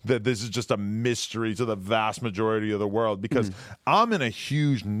like that this is just a mystery to the vast majority of the world, because I'm in a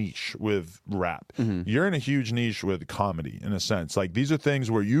huge niche with rap. You're in a huge niche with comedy in a sense. Like these are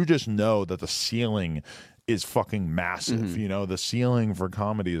things where you just know that the ceiling is fucking massive. You know, the ceiling for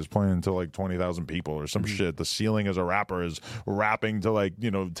comedy is playing to like 20,000 people or some shit. The ceiling as a rapper is rapping to like,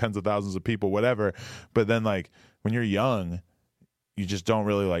 you know, tens of thousands of people, whatever. But then like when you're young, you just don't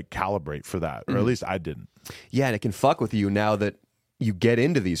really like calibrate for that, or at least I didn't. Yeah, and it can fuck with you now that you get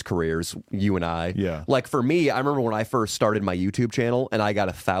into these careers, you and I. Yeah. Like for me, I remember when I first started my YouTube channel and I got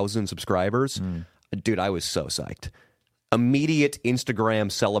 1,000 subscribers. Dude, I was so psyched. Immediate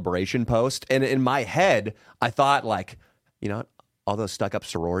Instagram celebration post. And in my head, I thought like, you know, all those stuck-up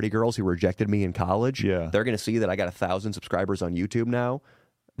sorority girls who rejected me in college, they're going to see that I got 1,000 subscribers on YouTube now.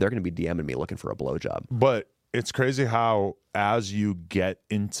 They're going to be DMing me looking for a blowjob. But it's crazy how as you get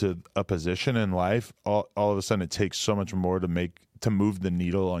into a position in life, all of a sudden it takes so much more to move the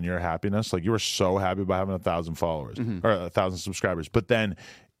needle on your happiness. Like you were so happy by having 1,000 followers or 1,000 subscribers. But then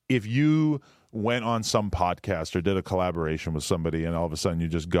if you went on some podcast or did a collaboration with somebody and all of a sudden you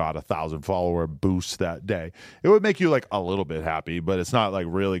just got 1,000 follower boost that day, it would make you like a little bit happy, but it's not like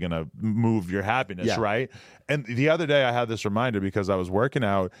really going to move your happiness, right? And the other day I had this reminder because I was working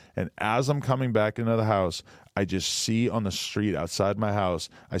out, and as I'm coming back into the house, I just see on the street outside my house,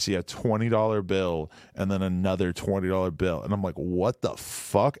 I see a $20 bill and then another $20 bill. And I'm like, what the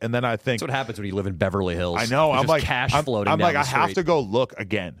fuck? And then I think... That's what happens when you live in Beverly Hills. I know. I'm like, cash floating I'm down like, the I have street. to go look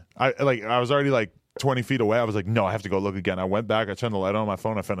again. I was already like 20 feet away. I was like, no, I have to go look again. I went back. I turned the light on my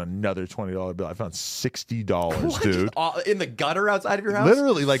phone. I found another $20 bill. I found $60, dude. In the gutter outside of your house?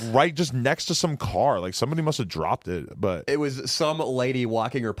 Literally, like right just next to some car. Like somebody must have dropped it. But it was some lady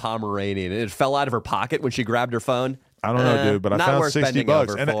walking her Pomeranian, and it fell out of her pocket when she grabbed her phone. I don't know, dude, but I found $60.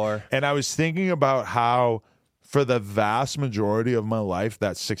 $60. And I was thinking about how for the vast majority of my life,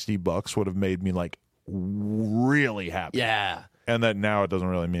 that $60 would have made me like really happy. Yeah. And that now it doesn't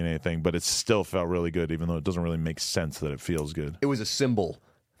really mean anything, but it still felt really good, even though it doesn't really make sense that it feels good. It was a symbol,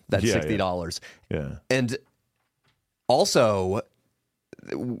 that $60. Yeah. And also,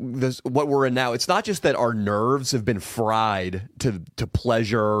 what we're in now, it's not just that our nerves have been fried to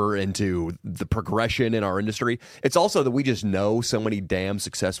pleasure and to the progression in our industry. It's also that we just know so many damn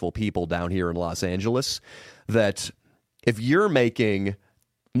successful people down here in Los Angeles that if you're making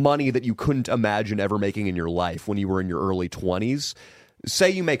money that you couldn't imagine ever making in your life when you were in your early 20s, say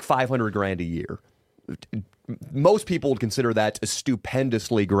you make $500,000 a year, most people would consider that a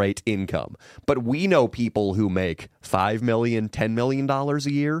stupendously great income. But we know people who make $5 million, $10 million a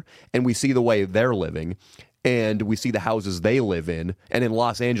year, and we see the way they're living, and we see the houses they live in, and in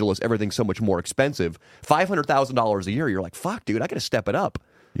Los Angeles, everything's so much more expensive. $500,000 a year, you're like, fuck, dude, I got to step it up.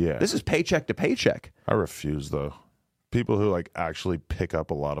 Yeah. This is paycheck to paycheck. I refuse, though. People who like actually pick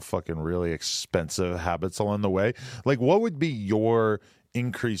up a lot of fucking really expensive habits along the way. Like, what would be your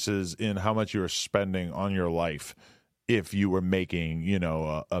increases in how much you are spending on your life if you were making, you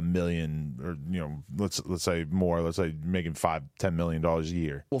know, $1 million, or, you know, let's say more, let's say making $5-10 million a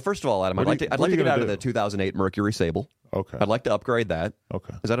year? Well, first of all, Adam, I'd like to get out of the 2008 Mercury Sable. Okay. I'd like to upgrade that.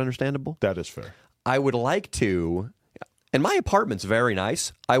 Okay. Is that understandable? That is fair. I would like to, and my apartment's very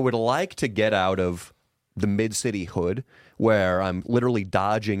nice. I would like to get out of the mid-city hood where I'm literally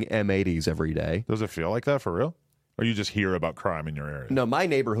dodging M80s every day. Does it feel like that for real? Or you just hear about crime in your area? No, my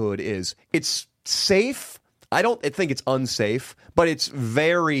neighborhood it's safe. I don't think it's unsafe, but it's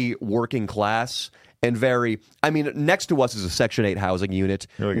very working class and next to us is a Section 8 housing unit.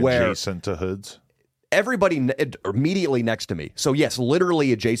 You're like where adjacent to hoods? Everybody immediately next to me. So yes,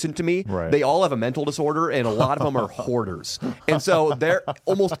 literally adjacent to me. Right. They all have a mental disorder, and a lot of them are hoarders. And so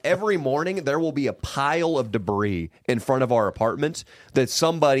almost every morning there will be a pile of debris in front of our apartment that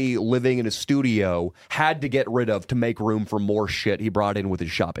somebody living in a studio had to get rid of to make room for more shit he brought in with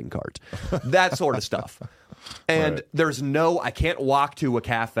his shopping cart. That sort of stuff. And I can't walk to a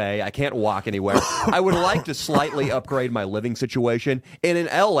cafe. I can't walk anywhere. I would like to slightly upgrade my living situation. And in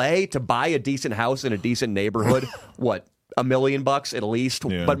LA, to buy a decent house in a decent neighborhood, what, $1 million at least,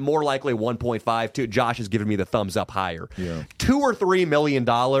 Yeah. but more likely 1.5. To Josh has given me the thumbs up higher. Yeah. $2 or $3 million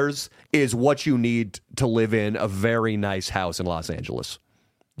is what you need to live in a very nice house in Los Angeles.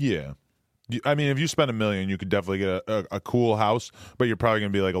 Yeah. I mean, if you spend $1 million, you could definitely get a cool house, but you're probably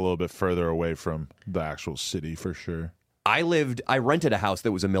going to be like a little bit further away from the actual city for sure. I rented a house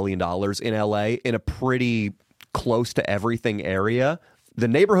that was $1 million in LA in a pretty close to everything area. The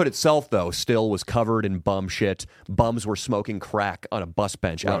neighborhood itself, though, still was covered in bum shit. Bums were smoking crack on a bus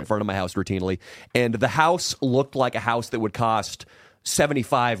bench out in front of my house routinely. And the house looked like a house that would cost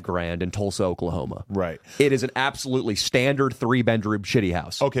 $75,000 in Tulsa, Oklahoma. Right. It is an absolutely standard 3-bedroom shitty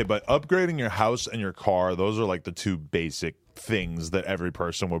house. Okay, but upgrading your house and your car, those are like the two basic things that every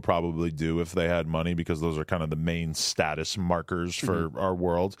person would probably do if they had money, because those are kind of the main status markers for our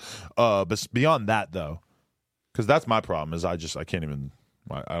world. But beyond that, though, because that's my problem, is I can't even...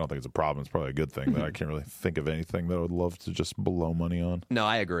 I don't think it's a problem. It's probably a good thing that I can't really think of anything that I would love to just blow money on. No,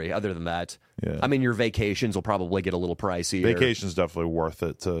 I agree. Other than that, Yeah. I mean, your vacations will probably get a little pricier. Vacation's definitely worth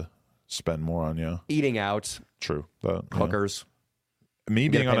it to spend more on, yeah. Eating out, True. Yeah. hookers. Me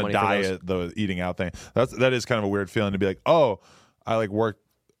being on a diet, the eating out thing, that is kind of a weird feeling to be like, oh, I like worked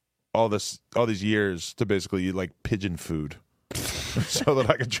all these years to basically eat like pigeon food. So that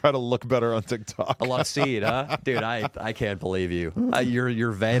I can try to look better on TikTok. A lot of seed, huh? Dude, I can't believe you.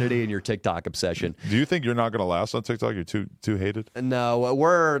 Your vanity and your TikTok obsession. Do you think you're not going to last on TikTok? You're too hated? No,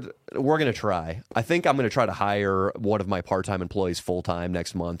 we're going to try. I think I'm going to try to hire one of my part-time employees full-time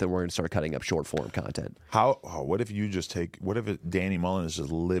next month, and we're going to start cutting up short-form content. What if Danny Mullen is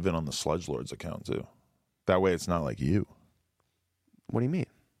just living on the Sledgelords account too? That way it's not like you. What do you mean?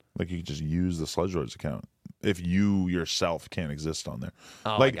 Like you could just use the Sledgelords account if you yourself can't exist on there.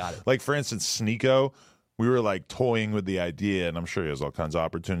 Oh, like, I got it. Like, for instance, Sneeko, we were like toying with the idea, and I'm sure he has all kinds of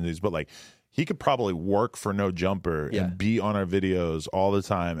opportunities, but like he could probably work for No Jumper and be on our videos all the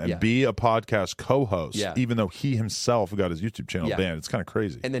time and be a podcast co-host, even though he himself got his YouTube channel banned. It's kind of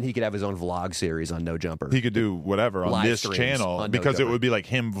crazy. And then he could have his own vlog series on No Jumper. He could do whatever on Live this streams channel on No because it Jumper. would be like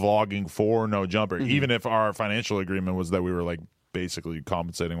him vlogging for No Jumper, even if our financial agreement was that we were like basically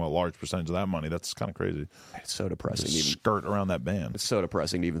compensating a large percentage of that money. That's kind of crazy. It's so depressing. Just skirt around that band. It's so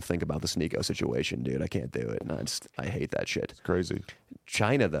depressing to even think about the Sneeko situation, dude. I can't do it. And I hate that shit. It's crazy.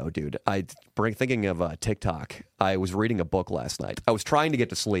 China, though, dude. Thinking of TikTok, I was reading a book last night. I was trying to get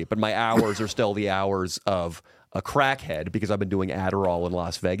to sleep, but my hours are still the hours of a crackhead because I've been doing Adderall in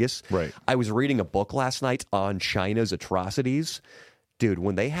Las Vegas. Right. I was reading a book last night on China's atrocities. Dude,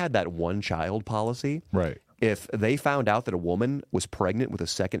 when they had that one-child policy, Right. if they found out that a woman was pregnant with a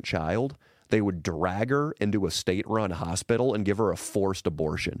second child, they would drag her into a state-run hospital and give her a forced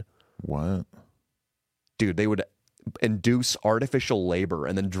abortion. What? Dude, they would induce artificial labor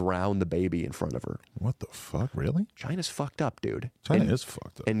and then drown the baby in front of her. What the fuck? Really? China's fucked up, dude. China is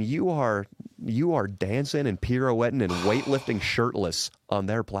fucked up. And you are dancing and pirouetting and weightlifting shirtless on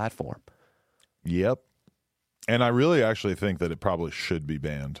their platform. Yep. And I really actually think that it probably should be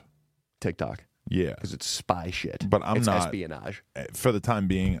banned. TikTok. Yeah. Because it's spy shit. But it's not. espionage. For the time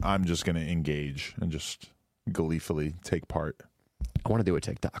being, I'm just going to engage and just gleefully take part. I want to do a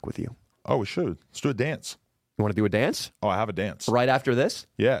TikTok with you. Oh, we should. Let's do a dance. You want to do a dance? Oh, I have a dance. Right after this?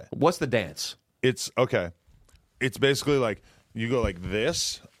 Yeah. What's the dance? It's okay. It's basically like you go like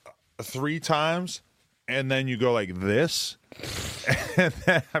this 3 times, and then you go like this, and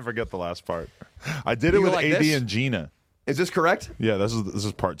then I forget the last part. I did it with like AD this? and Gina. Is this correct? Yeah, this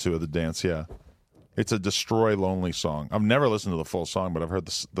is part 2 of the dance. Yeah, it's a Destroy Lonely song. I've never listened to the full song, but I've heard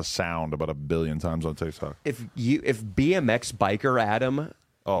the sound about 1 billion times on TikTok. If BMX biker Adam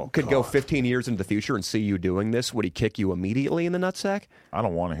could go 15 years into the future and see you doing this, would he kick you immediately in the nutsack? I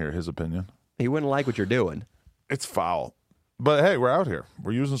don't want to hear his opinion. He wouldn't like what you're doing. It's foul. But hey, we're out here.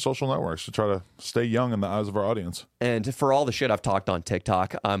 We're using social networks to try to stay young in the eyes of our audience. And for all the shit I've talked on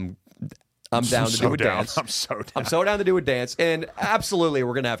TikTok, I'm down to do a dance. I'm so down. I'm so down to do a dance. And absolutely,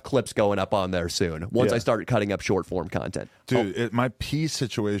 we're going to have clips going up on there soon once I start cutting up short form content. Dude, my pee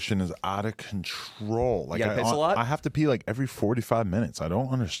situation is out of control. Like, You gotta piss a lot? I have to pee like every 45 minutes. I don't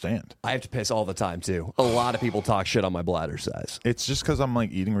understand. I have to piss all the time, too. A lot of people talk shit on my bladder size. It's just because I'm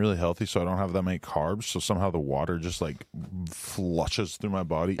like eating really healthy, so I don't have that many carbs. So somehow the water just like flushes through my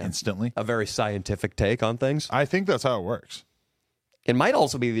body instantly. A very scientific take on things. I think that's how it works. It might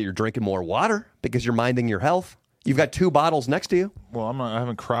also be that you're drinking more water because you're minding your health. You've got 2 bottles next to you. Well, I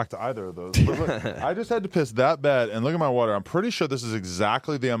haven't cracked either of those. But look, I just had to piss that bad, and look at my water. I'm pretty sure this is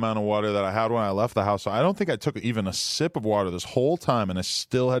exactly the amount of water that I had when I left the house. So I don't think I took even a sip of water this whole time, and I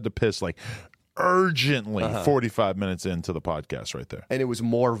still had to piss like urgently 45 minutes into the podcast right there. And it was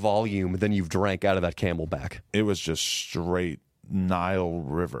more volume than you've drank out of that Camelback. It was just straight Nile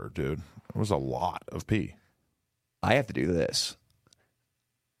River, dude. It was a lot of pee. I have to do this.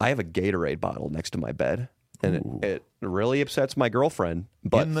 I have a Gatorade bottle next to my bed, and it really upsets my girlfriend.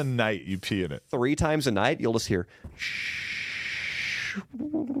 But in the night, you pee in it. 3 times a night, you'll just hear shh.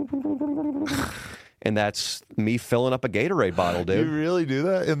 And that's me filling up a Gatorade bottle, dude. You really do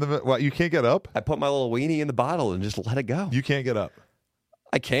that? What, you can't get up? I put my little weenie in the bottle and just let it go. You can't get up.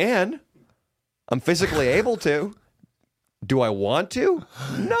 I can. I'm physically able to. Do I want to?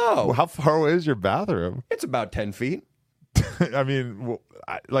 No. Well, how far away is your bathroom? It's about 10 feet. I mean,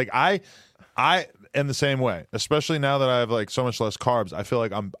 I am the same way, especially now that I have like so much less carbs. I feel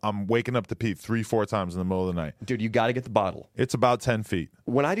like I'm waking up to pee 3-4 times in the middle of the night. Dude, you got to get the bottle. It's about 10 feet.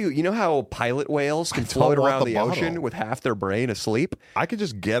 When I do, you know how pilot whales can float around the bottle. ocean with half their brain asleep? I could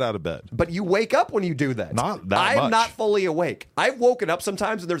just get out of bed. But you wake up when you do that. Not that I'm much. not fully awake. I've woken up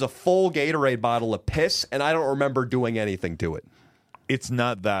sometimes and there's a full Gatorade bottle of piss, and I don't remember doing anything to it. It's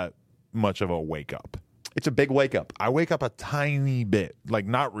not that much of a wake up. It's a big wake up. I wake up a tiny bit. Like,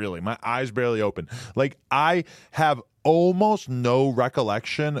 not really. My eyes barely open. Like, I have almost no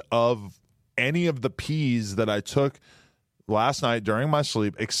recollection of any of the pees that I took last night during my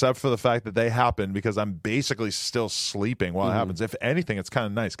sleep, except for the fact that they happened because I'm basically still sleeping while it happens. If anything, it's kind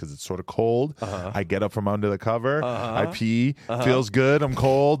of nice because it's sort of cold. I get up from under the cover. I pee. Feels good. I'm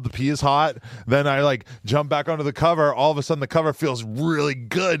cold. The pee is hot. Then I like jump back under the cover. All of a sudden, the cover feels really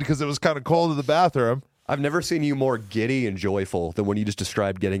good because it was kind of cold in the bathroom. I've never seen you more giddy and joyful than when you just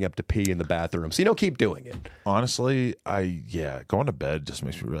described getting up to pee in the bathroom. So, keep doing it. Honestly, going to bed just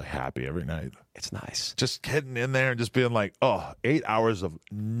makes me really happy every night. It's nice. Just getting in there and just being like, 8 hours of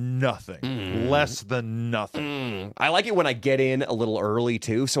nothing. Less than nothing. I like it when I get in a little early,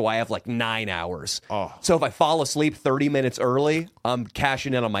 too, so I have like 9 hours. Oh. So if I fall asleep 30 minutes early, I'm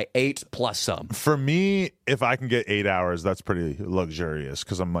cashing in on my 8 plus some. For me, if I can get 8 hours, that's pretty luxurious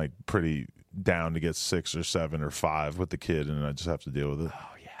because I'm like pretty down to get 6 or 7 or 5 with the kid, and I just have to deal with it.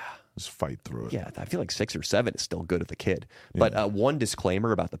 Oh, yeah. Just fight through it. Yeah, I feel like 6 or 7 is still good with the kid. But one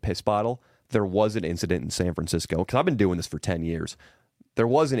disclaimer about the piss bottle, there was an incident in San Francisco, because I've been doing this for 10 years. There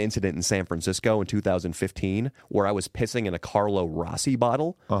was an incident in San Francisco in 2015 where I was pissing in a Carlo Rossi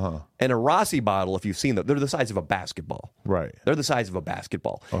bottle. And a Rossi bottle, if you've seen them, they're the size of a basketball. Right. They're the size of a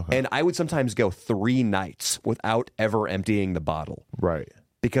basketball. And I would sometimes go 3 nights without ever emptying the bottle. Right.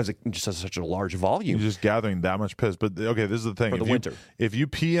 Because it just has such a large volume. You're just gathering that much piss. But okay, this is the thing. For the winter. If you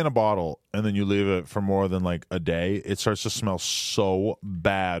pee in a bottle and then you leave it for more than like a day, it starts to smell so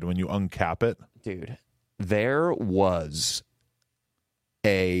bad when you uncap it. Dude, there was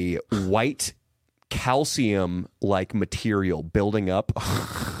a white calcium-like material building up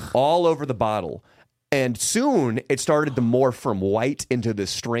all over the bottle. And soon it started to morph from white into this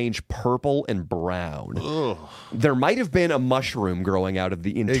strange purple and brown. Ugh. There might have been a mushroom growing out of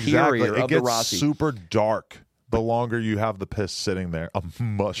the interior of the Rossi. It gets super dark the longer you have the piss sitting there. A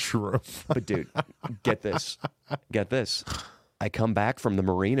mushroom. But dude, get this. Get this. I come back from the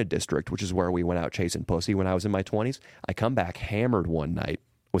Marina District, which is where we went out chasing pussy when I was in my 20s. I come back hammered one night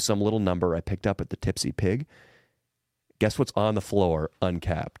with some little number I picked up at the Tipsy Pig. Guess what's on the floor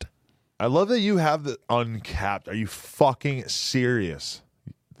uncapped? I love that you have the uncapped. Are you fucking serious?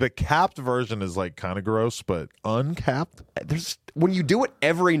 The capped version is like kind of gross, but uncapped? When you do it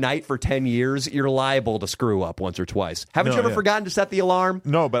every night for 10 years, you're liable to screw up once or twice. Haven't you ever forgotten to set the alarm?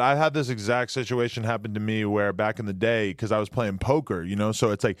 No, but I had this exact situation happen to me where back in the day, because I was playing poker,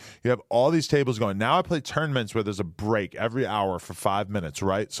 so it's like you have all these tables going. Now I play tournaments where there's a break every hour for 5 minutes,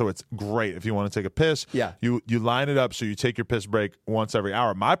 right? So it's great if you want to take a piss. Yeah. You line it up so you take your piss break once every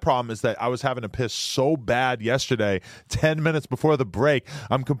hour. My problem is that I was having to piss so bad yesterday, 10 minutes before the break,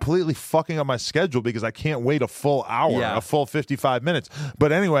 I'm completely fucking up my schedule because I can't wait a full hour, a full 55 minutes.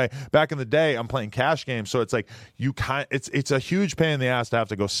 But anyway, back in the day, I'm playing cash games, so it's like it's a huge pain in the ass to have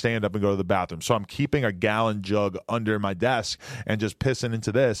to go stand up and go to the bathroom. So I'm keeping a gallon jug under my desk and just pissing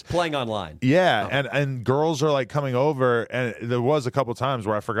into this. Playing online. Yeah, and girls are like coming over, and there was a couple times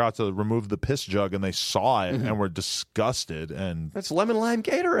where I forgot to remove the piss jug, and they saw it and were disgusted. And that's lemon lime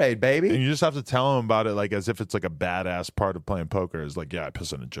Gatorade, baby. And you just have to tell them about it like as if it's like a badass part of playing poker. It's like, yeah, I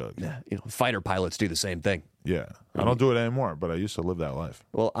piss in a jug. Yeah, fighter pilots do the same thing. Yeah. I don't do it anymore, but I used to live that life.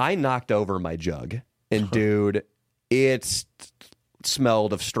 Well, I knocked over my jug, and dude, it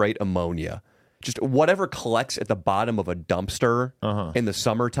smelled of straight ammonia. Just whatever collects at the bottom of a dumpster in the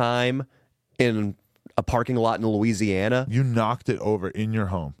summertime in a parking lot in Louisiana. You knocked it over in your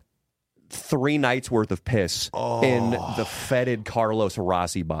home. 3 nights worth of piss in the fetid Carlos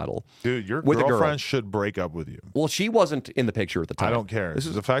Rossi bottle. Dude, your with girlfriend should break up with you. Well, she wasn't in the picture at the time. I don't care.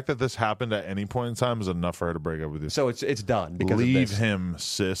 The fact that this happened at any point in time is enough for her to break up with you. So it's done because Leave of this. him,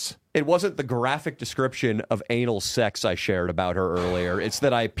 sis. It wasn't the graphic description of anal sex I shared about her earlier. It's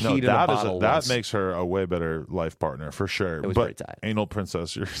that I peed in a bottle that once. makes her a way better life partner for sure. It was but very tight. Anal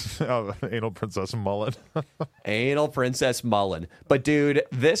princess, anal princess Mullen. Anal Princess Mullen. But dude,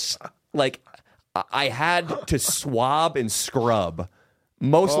 this, like, I had to swab and scrub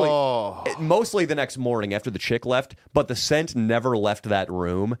mostly the next morning after the chick left, but the scent never left that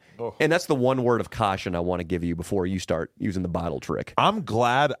room. And that's the one word of caution I want to give you before you start using the bottle trick. I'm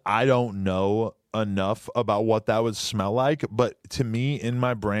glad I don't know enough about what that would smell like, but to me, in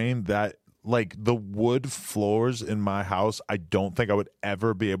my brain, that like the wood floors in my house, I don't think I would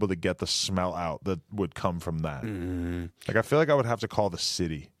ever be able to get the smell out that would come from that. Like, I feel like I would have to call the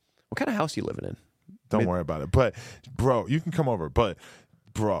city. What kind of house are you living in? Don't worry about it. But, bro, you can come over. But,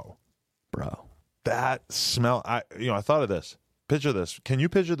 bro, that smell. I thought of this. Picture this. Can you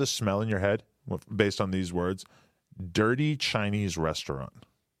picture the smell in your head based on these words? Dirty Chinese restaurant.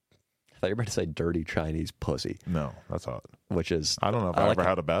 I thought you were about to say dirty Chinese pussy. No, that's hot. Which is, I don't know if I ever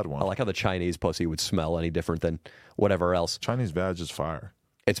had a bad one. I like how the Chinese pussy would smell any different than whatever else. Chinese vag is fire.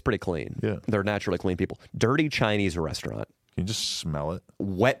 It's pretty clean. Yeah. They're naturally clean people. Dirty Chinese restaurant. Can you just smell it?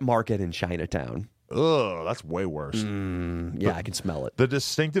 Wet market in Chinatown. Ugh, that's way worse. Yeah, I can smell it. The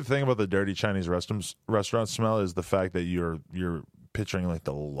distinctive thing about the dirty Chinese restaurant smell is the fact that you're picturing like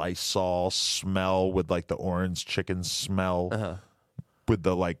the Lysol smell with like the orange chicken smell with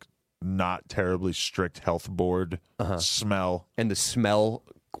the like not terribly strict health board smell. And the smell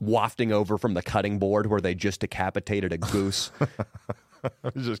wafting over from the cutting board where they just decapitated a goose.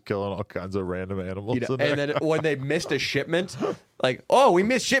 I was just killing all kinds of random animals. In there. And then when they missed a shipment, like, oh, we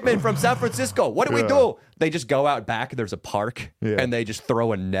missed shipment from San Francisco. What do we do? They just go out back. There's a park, and they just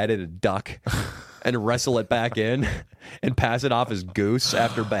throw a net at a duck and wrestle it back in and pass it off as goose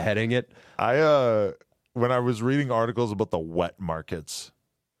after beheading it. When I was reading articles about the wet markets,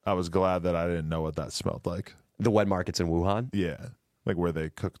 I was glad that I didn't know what that smelled like. The wet markets in Wuhan? Yeah. Like where they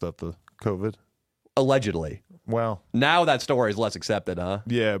cooked up the COVID? Allegedly. Well, now that story is less accepted, huh?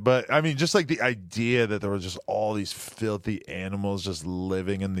 Yeah, but I mean, just like the idea that there were just all these filthy animals just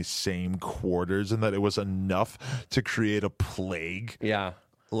living in the same quarters and that it was enough to create a plague. Yeah.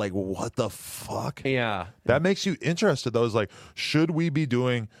 Like, what the fuck? Yeah. That makes you interested, though. Is like, should we be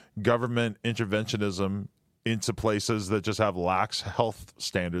doing government interventionism into places that just have lax health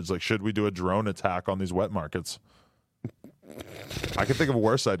standards? Like, should we do a drone attack on these wet markets? I can think of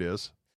worse ideas.